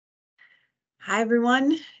Hi,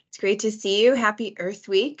 everyone. It's great to see you. Happy Earth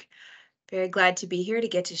Week. Very glad to be here to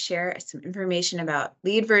get to share some information about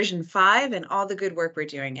LEED version 5 and all the good work we're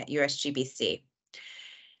doing at USGBC.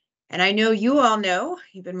 And I know you all know,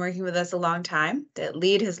 you've been working with us a long time, that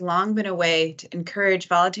LEED has long been a way to encourage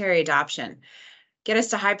voluntary adoption, get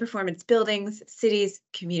us to high performance buildings, cities,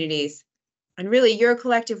 communities. And really, your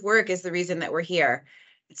collective work is the reason that we're here.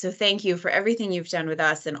 So thank you for everything you've done with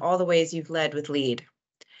us and all the ways you've led with LEED.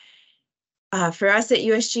 For us at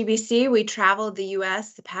USGBC, we traveled the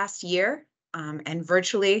US the past year and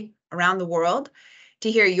virtually around the world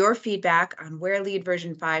to hear your feedback on where LEED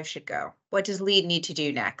version 5 should go. What does LEED need to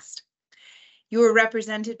do next? You were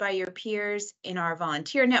represented by your peers in our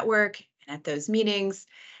volunteer network and at those meetings,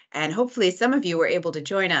 and hopefully some of you were able to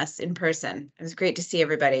join us in person. It was great to see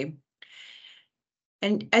everybody.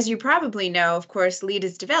 And as you probably know, of course, LEED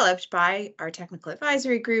is developed by our technical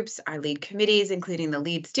advisory groups, our LEED committees, including the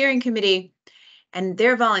LEED steering committee, and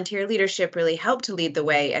their volunteer leadership really helped to lead the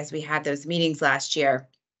way as we had those meetings last year.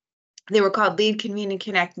 They were called LEED Convene and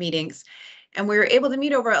Connect meetings, and we were able to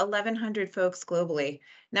meet over 1,100 folks globally.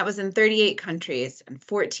 And that was in 38 countries and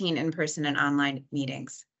 14 in-person and online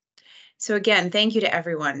meetings. So again, thank you to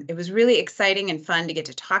everyone. It was really exciting and fun to get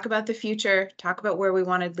to talk about the future, talk about where we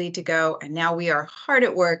wanted LEED to go, and now we are hard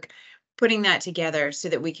at work putting that together so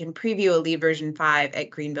that we can preview a LEED version 5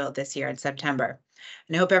 at Greenbuild this year in September.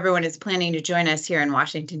 And I hope everyone is planning to join us here in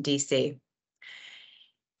Washington, D.C.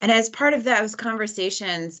 And as part of those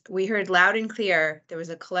conversations, we heard loud and clear there was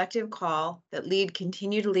a collective call that LEED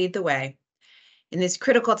continue to lead the way in this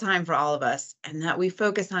critical time for all of us, and that we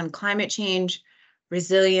focus on climate change,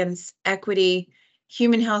 resilience, equity,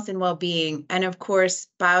 human health and well-being, and of course,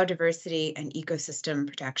 biodiversity and ecosystem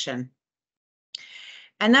protection.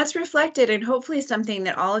 And that's reflected in hopefully something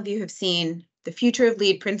that all of you have seen, the Future of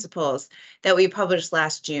LEED Principles that we published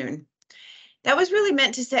last June. That was really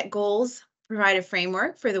meant to set goals, provide a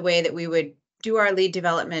framework for the way that we would do our LEED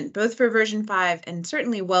development, both for version 5 and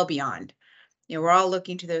certainly well beyond. You know, we're all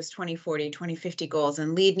looking to those 2040, 2050 goals,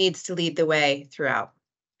 and LEED needs to lead the way throughout.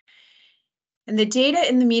 And the data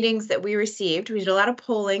in the meetings that we received, we did a lot of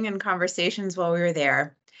polling and conversations while we were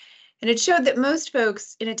there, and it showed that most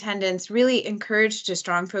folks in attendance really encouraged a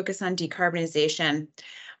strong focus on decarbonization.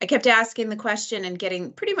 I kept asking the question and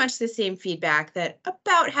getting pretty much the same feedback that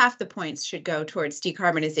about half the points should go towards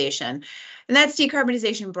decarbonization. And that's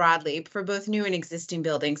decarbonization broadly for both new and existing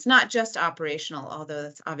buildings, not just operational, although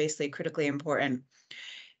that's obviously critically important.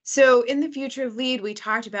 So in the Future of LEED, we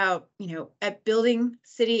talked about, at building,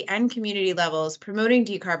 city, and community levels, promoting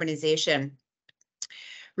decarbonization,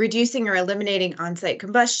 reducing or eliminating on-site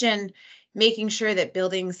combustion, making sure that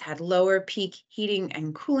buildings had lower peak heating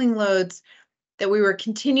and cooling loads, that we were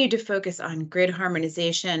continued to focus on grid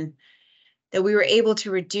harmonization, that we were able to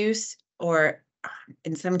reduce or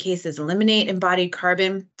in some cases eliminate embodied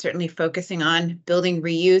carbon, certainly focusing on building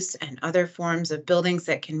reuse and other forms of buildings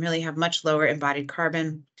that can really have much lower embodied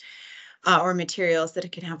carbon, or materials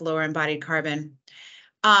that can have lower embodied carbon.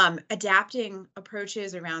 Adapting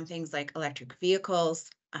approaches around things like electric vehicles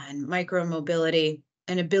and micro-mobility,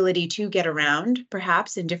 an ability to get around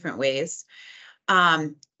perhaps in different ways.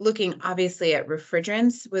 Looking obviously at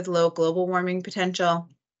refrigerants with low global warming potential,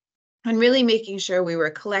 and really making sure we were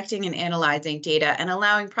collecting and analyzing data and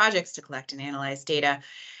allowing projects to collect and analyze data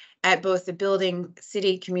at both the building,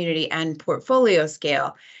 city, community, and portfolio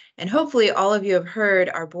scale. And hopefully all of you have heard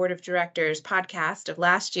our Board of Directors podcast of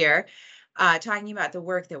last year, talking about the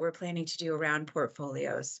work that we're planning to do around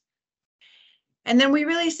portfolios. And then we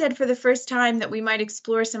really said for the first time that we might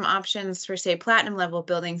explore some options for, say, platinum level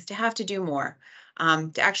buildings to have to do more,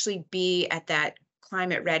 to actually be at that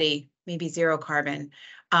climate ready, maybe zero carbon,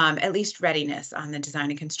 at least readiness on the design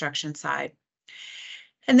and construction side.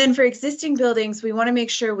 And then for existing buildings, we want to make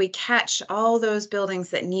sure we catch all those buildings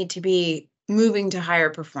that need to be moving to higher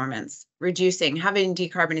performance, reducing, having a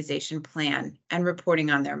decarbonization plan, and reporting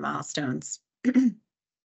on their milestones.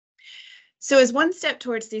 So as one step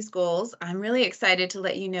towards these goals, I'm really excited to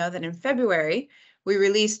let you know that in February, we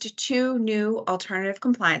released 2 new alternative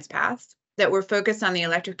compliance paths that were focused on the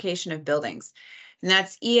electrification of buildings. And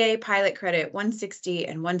that's EA Pilot Credit 160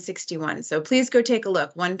 and 161. So please go take a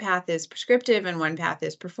look. One path is prescriptive and one path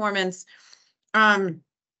is performance. And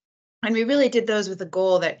we really did those with the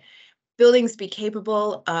goal that buildings be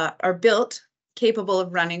capable, are built capable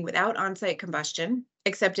of running without on-site combustion,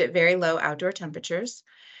 except at very low outdoor temperatures,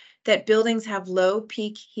 that buildings have low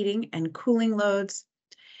peak heating and cooling loads,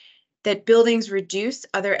 that buildings reduce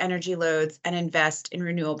other energy loads and invest in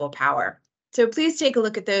renewable power. So please take a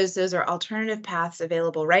look at those. Those are alternative paths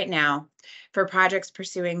available right now for projects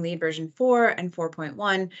pursuing LEED version 4 and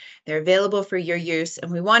 4.1. They're available for your use,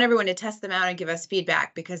 and we want everyone to test them out and give us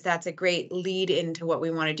feedback because that's a great lead into what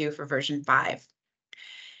we want to do for version 5.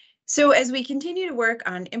 So as we continue to work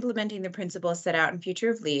on implementing the principles set out in Future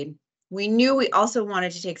of LEED, we knew we also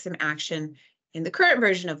wanted to take some action in the current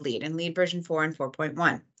version of LEED, in LEED version 4 and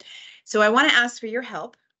 4.1. So I want to ask for your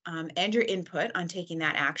help and your input on taking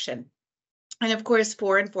that action. And of course,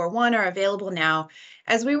 4 and 4.1 are available now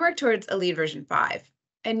as we work towards a LEED version 5.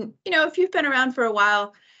 And, if you've been around for a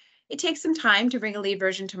while, it takes some time to bring a LEED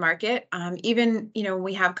version to market. Even,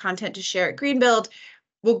 we have content to share at Greenbuild.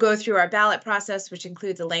 We'll go through our ballot process, which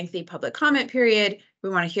includes a lengthy public comment period.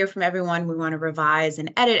 We want to hear from everyone. We want to revise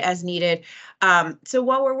and edit as needed. So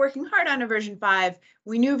while we're working hard on a version 5,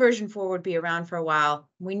 we knew version 4 would be around for a while.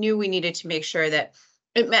 We knew we needed to make sure that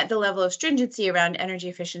it met the level of stringency around energy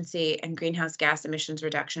efficiency and greenhouse gas emissions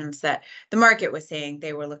reductions that the market was saying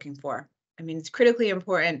they were looking for. I mean, it's critically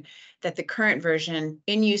important that the current version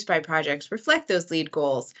in use by projects reflect those LEED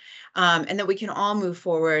goals, and that we can all move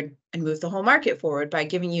forward and move the whole market forward by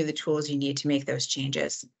giving you the tools you need to make those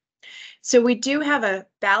changes. So we do have a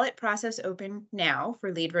ballot process open now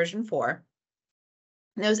for LEED version 4.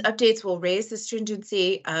 And those updates will raise the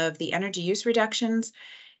stringency of the energy use reductions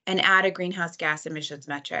and add a greenhouse gas emissions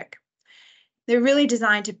metric. They're really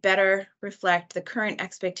designed to better reflect the current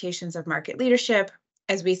expectations of market leadership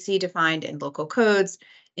as we see defined in local codes,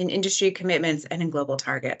 in industry commitments, and in global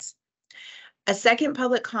targets. A second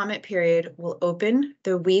public comment period will open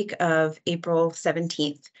the week of April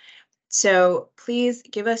 17th. So please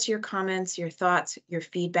give us your comments, your thoughts, your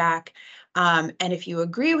feedback. And if you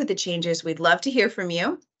agree with the changes, we'd love to hear from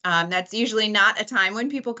you. That's usually not a time when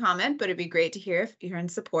people comment, but it'd be great to hear if you're in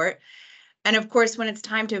support. And of course, when it's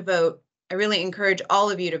time to vote, I really encourage all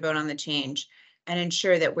of you to vote on the change and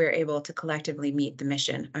ensure that we're able to collectively meet the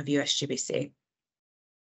mission of USGBC.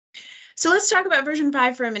 So let's talk about version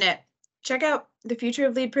 5 for a minute. Check out the Future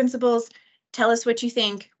of LEED principles. Tell us what you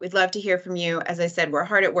think. We'd love to hear from you. As I said, we're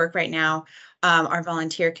hard at work right now. Our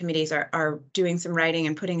volunteer committees are doing some writing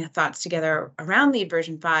and putting thoughts together around LEED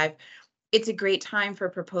version 5. It's a great time for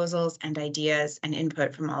proposals and ideas and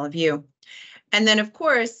input from all of you. And then, of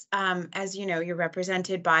course, as you know, you're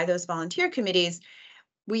represented by those volunteer committees.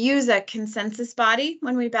 We use a consensus body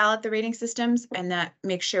when we ballot the rating systems, and that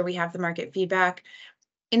makes sure we have the market feedback.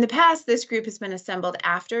 In the past, this group has been assembled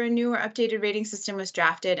after a new or updated rating system was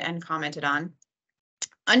drafted and commented on.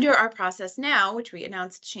 Under our process now, which we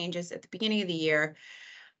announced changes at the beginning of the year,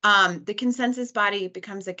 the consensus body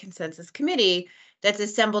becomes a consensus committee that's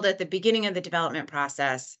assembled at the beginning of the development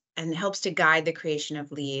process and helps to guide the creation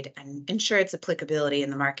of LEED and ensure its applicability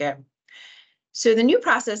in the market. So the new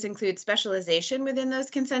process includes specialization within those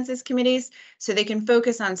consensus committees so they can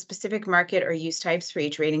focus on specific market or use types for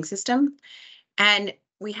each rating system. And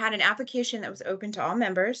we had an application that was open to all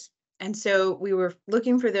members. And so we were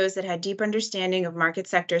looking for those that had deep understanding of market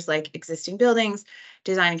sectors like existing buildings,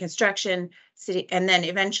 design and construction, city, and then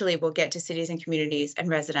eventually we'll get to cities and communities and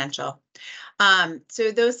residential.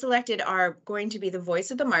 So those selected are going to be the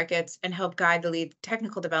voice of the markets and help guide the LEED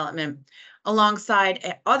technical development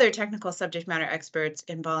alongside other technical subject matter experts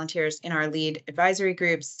and volunteers in our LEED advisory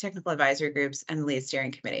groups, technical advisory groups, and LEED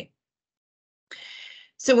steering committee.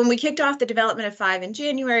 So when we kicked off the development of 5 in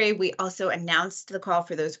January, we also announced the call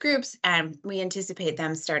for those groups, and we anticipate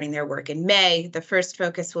them starting their work in May. The first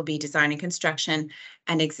focus will be design and construction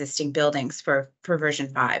and existing buildings for version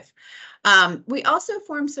 5. We also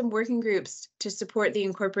formed some working groups to support the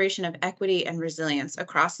incorporation of equity and resilience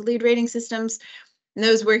across the LEED rating systems. And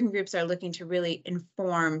those working groups are looking to really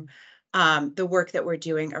inform the work that we're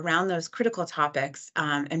doing around those critical topics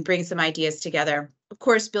and bring some ideas together, of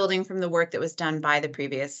course, building from the work that was done by the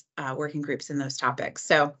previous working groups in those topics.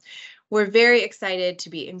 So we're very excited to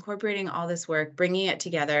be incorporating all this work, bringing it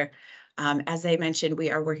together. As I mentioned,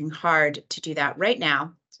 we are working hard to do that right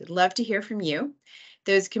now. So I'd love to hear from you.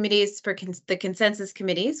 Those committees for the consensus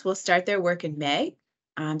committees will start their work in May.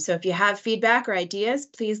 So if you have feedback or ideas,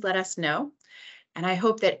 please let us know. And I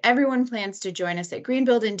hope that everyone plans to join us at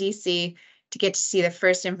Greenbuild in DC to get to see the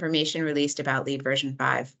first information released about LEED version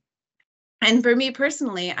 5. And for me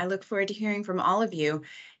personally, I look forward to hearing from all of you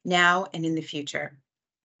now and in the future.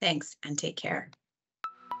 Thanks and take care.